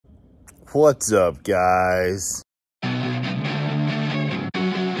What's up, guys?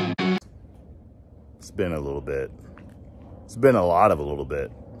 It's been a little bit. It's been a lot of a little bit.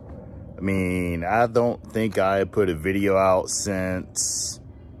 I mean, I don't think I put a video out since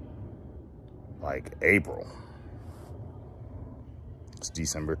like April. It's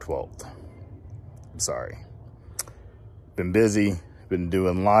December 12th. I'm sorry. Been busy, been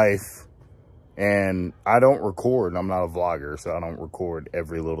doing life, and I don't record. I'm not a vlogger, so I don't record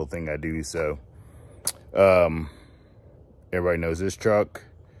every little thing I do. So, everybody knows this truck.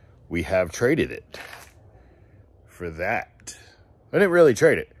 We have traded it for that. I didn't really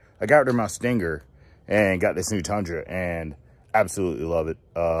trade it. I got rid of my Stinger and got this new Tundra and absolutely love it.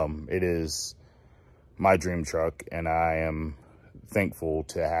 It is my dream truck, and I am thankful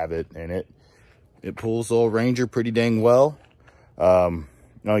to have it. And it pulls the old Ranger pretty dang well.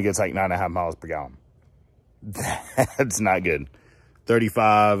 It only gets like 9.5 miles per gallon. That's not good.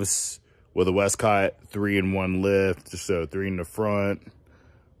 35s with a Westcott 3-in-1 lift. So 3 in the front,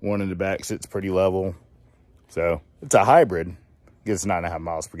 1 in the back, sits pretty level. So it's a hybrid. Gets 9.5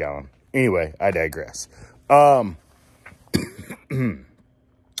 miles per gallon. Anyway, I digress. So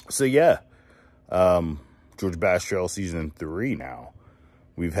yeah, Georgia Bass Trail Season 3 now.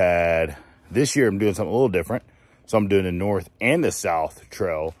 We've had, this year I'm doing something a little different. So I'm doing the North and the South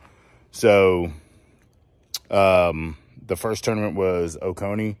Trail. So the first tournament was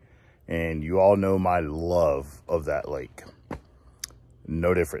Oconee, and you all know my love of that lake.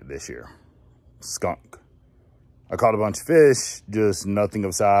 No different this year. Skunk. I caught a bunch of fish, just nothing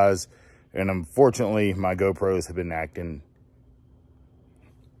of size. And unfortunately, my GoPros have been acting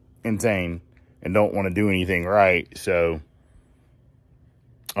insane and don't want to do anything right. So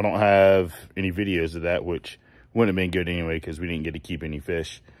I don't have any videos of that, which wouldn't have been good anyway because we didn't get to keep any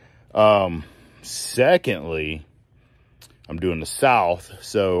fish. Secondly, I'm doing the South.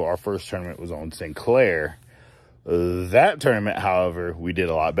 So our first tournament was on Sinclair. That tournament, however, we did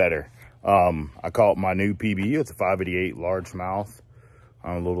a lot better. I caught my new PB. It's a 588 largemouth.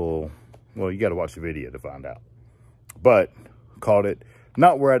 A little, well, you got to watch the video to find out. But caught it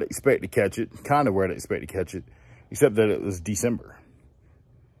not where I'd expect to catch it, kind of where I'd expect to catch it, except that it was December.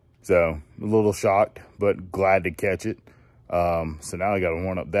 So a little shocked, but glad to catch it. So now I got to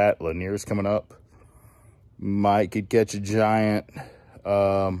warm up that. Lanier's coming up. Might could catch a giant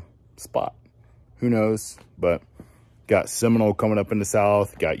spot. Who knows? But got Seminole coming up in the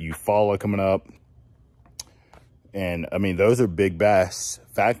South. Got Eufaula coming up. And, I mean, those are big bass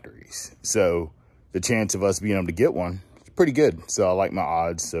factories. So the chance of us being able to get one is pretty good. So I like my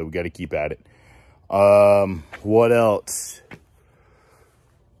odds. So we got to keep at it. What else?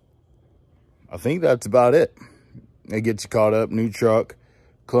 I think that's about it. They get you caught up. New truck.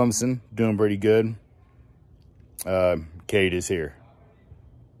 Clemson, doing pretty good. Kate is here.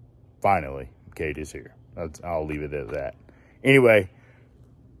 Finally, Kate is here. I'll leave it at that. Anyway,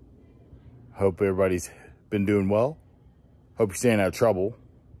 hope everybody's been doing well. Hope you're staying out of trouble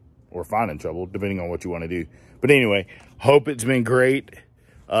or finding trouble, depending on what you want to do. But anyway, hope it's been great.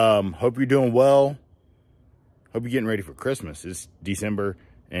 Hope you're doing well. Hope you're getting ready for Christmas. It's December,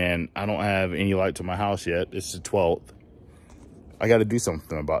 and I don't have any lights on my house yet. It's the 12th. I got to do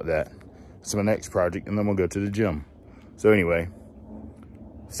something about that. It's my next project, and then we'll go to the gym. So anyway,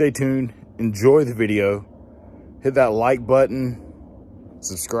 stay tuned. Enjoy the video. Hit that like button.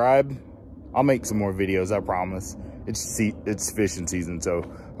 Subscribe. I'll make some more videos, I promise. It's fishing season, so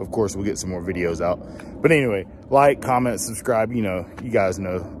of course we'll get some more videos out. But anyway, like, comment, subscribe. You know, you guys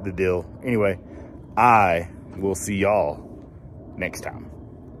know the deal. Anyway, I will see y'all next time.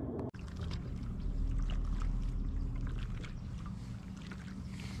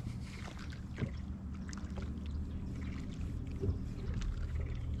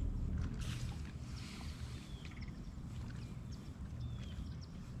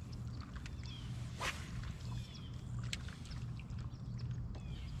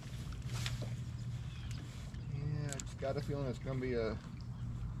 Got a feeling it's going to be a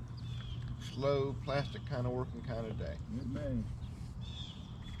slow, plastic kind of working kind of day. It may.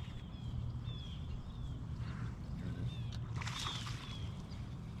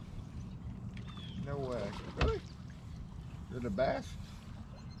 No way. Really? Is it a bass?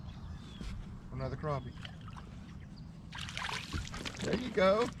 Another crappie. There you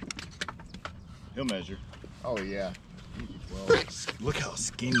go. He'll measure. Oh, yeah. Well, look how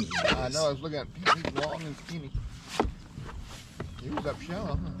skinny he is. I know. I was looking at him. He's long and skinny. He was up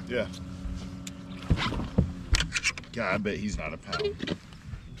shallow, huh? Yeah. God, I bet he's not a pound.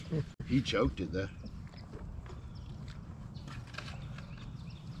 He choked it, though.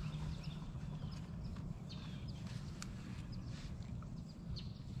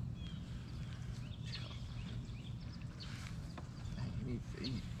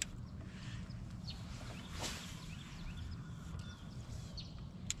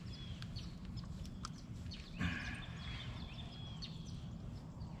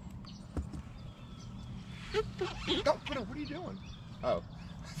 Don't put it. What are you doing? Oh.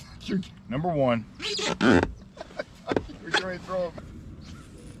 You're Number one. trying to throw him.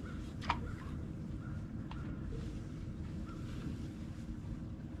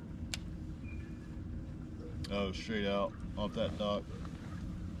 Oh, straight out off that dock.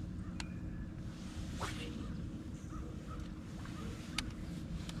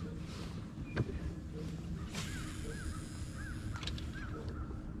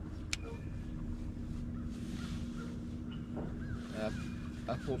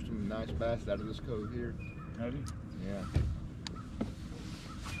 I pulled some nice bass out of this cove here. Have you? Yeah.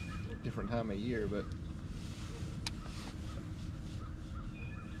 Different time of year, but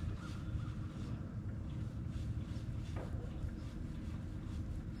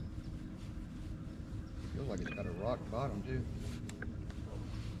feels like it's got a rock bottom too.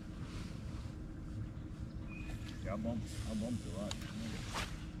 Yeah, I bumped it right.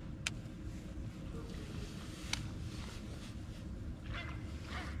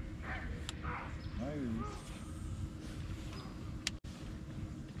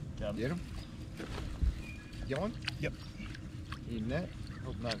 Get him? Get one? Yep. Eating that?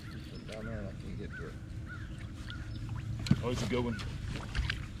 Hope not. Down there and I can't get to it. Oh, it's a good one.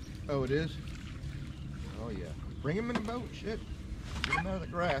 Oh, it is? Oh, yeah. Bring him in the boat. Shit. Get him out of the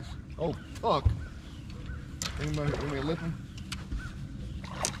grass. Oh, fuck. Bring him over. Let me lift him.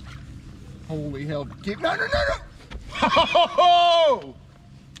 Holy hell. Keep. No, no, no, no! Ho!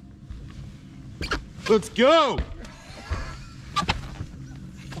 Let's go!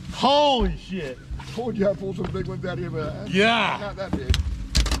 Holy shit! Told you I pulled some big ones out here, but Yeah! not that big.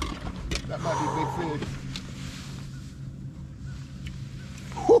 That might be a big fish.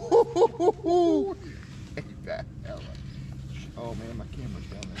 Ain't that hella. Oh man, my camera's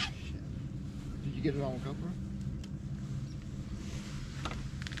down there. Shit. Did you get it on GoPro?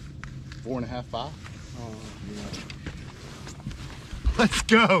 4.5, 5. Oh yeah. Let's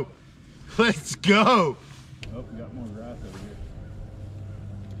go! Let's go! Oh, we got more grass over here.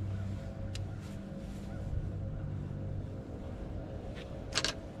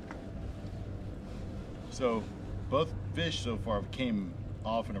 So, both fish so far came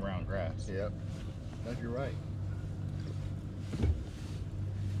off and around grass. Yep. That's you're right.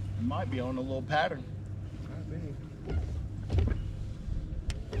 Might be on a little pattern. Might be.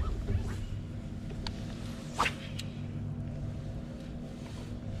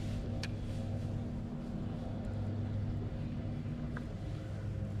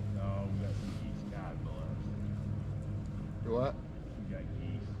 No, we got some geese. God bless. What? We got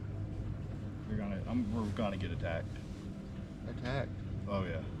geese. We're gonna get attacked. Attacked. Oh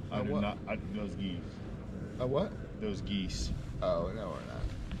yeah. By what? Those geese. A what? Those geese. Oh no, we're not.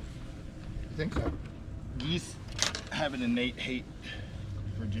 You think so? Geese have an innate hate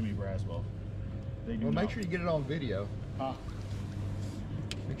for Jimmy Braswell. They do Well, make not. sure you get it on video. Huh?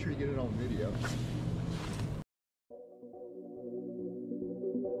 Make sure you get it on video.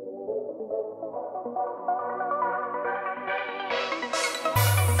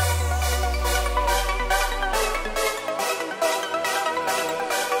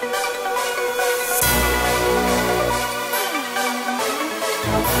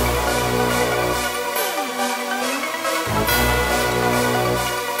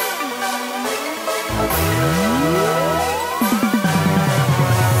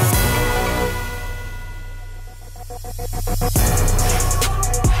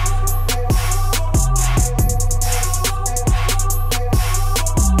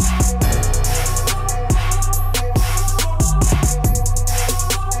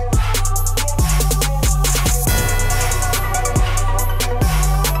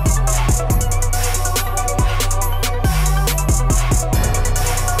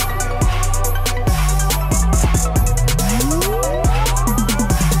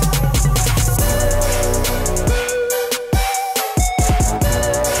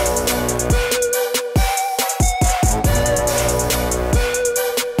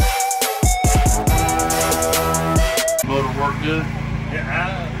 Good.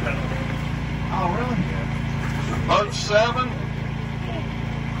 Yeah. Oh, really? Boat 7.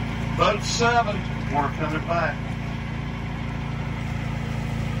 Boat 7. We're coming back.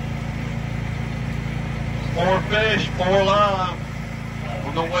 4 fish, 4 live.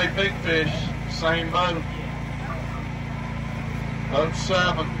 We're going to weigh big fish. Same boat. Boat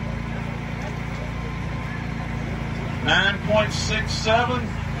 7. 9.67.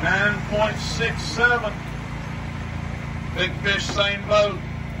 9.67. Big fish, same boat.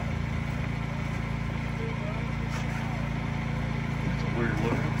 It's a weird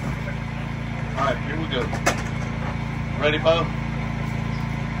look. Alright, here we go. Ready, Bo?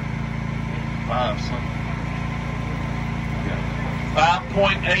 5 something.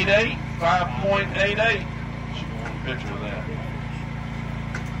 5.88, 5.88. She want a picture of that.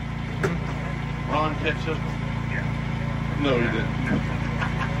 Ron catch this one? Yeah. No, he didn't.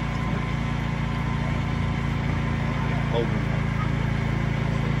 Hold on.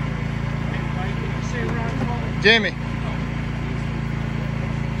 Jimmy.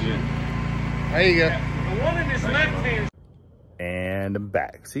 Jim. There you go. The one in his left hand. And I'm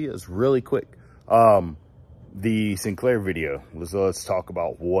back. See, it was really quick. The Sinclair video, let's talk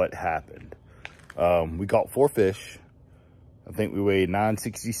about what happened. We caught 4 fish. I think we weighed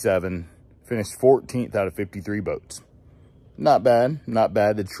 967, finished 14th out of 53 boats. Not bad, not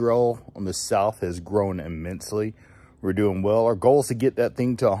bad. The trail on the south has grown immensely. We're doing well. Our goal is to get that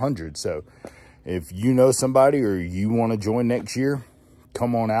thing to 100. So if you know somebody or you want to join next year,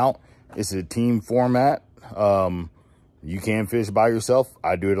 come on out. It's a team format. You can fish by yourself.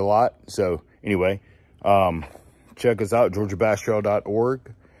 I do it a lot. So anyway, check us out,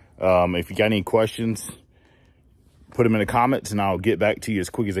 georgiabastrail.org. If you got any questions, put them in the comments and I'll get back to you as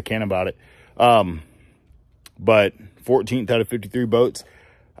quick as I can about it. But 14th out of 53 boats.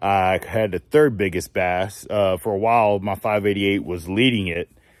 I had the 3rd biggest bass. For a while, my 588 was leading it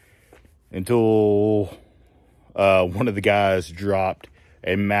until one of the guys dropped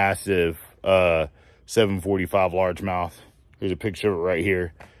a massive 745 largemouth. Here's a picture of it right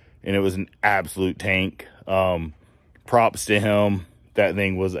here. And it was an absolute tank. Props to him. That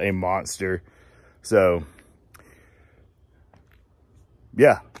thing was a monster. So,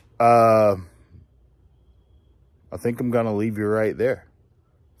 yeah. I think I'm going to leave you right there.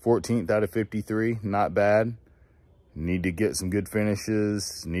 14th out of 53. Not bad. Need to get some good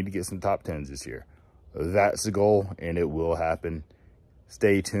finishes. Need to get some top 10s this year. That's the goal, and it will happen.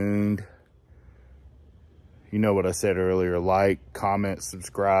 Stay tuned. You know what I said earlier. Like, comment,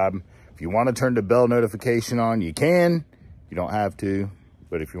 subscribe. If you want to turn the bell notification on, you can. You don't have to.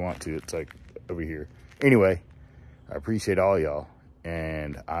 But if you want to, it's like over here. Anyway, I appreciate all y'all.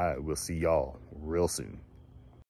 And I will see y'all real soon.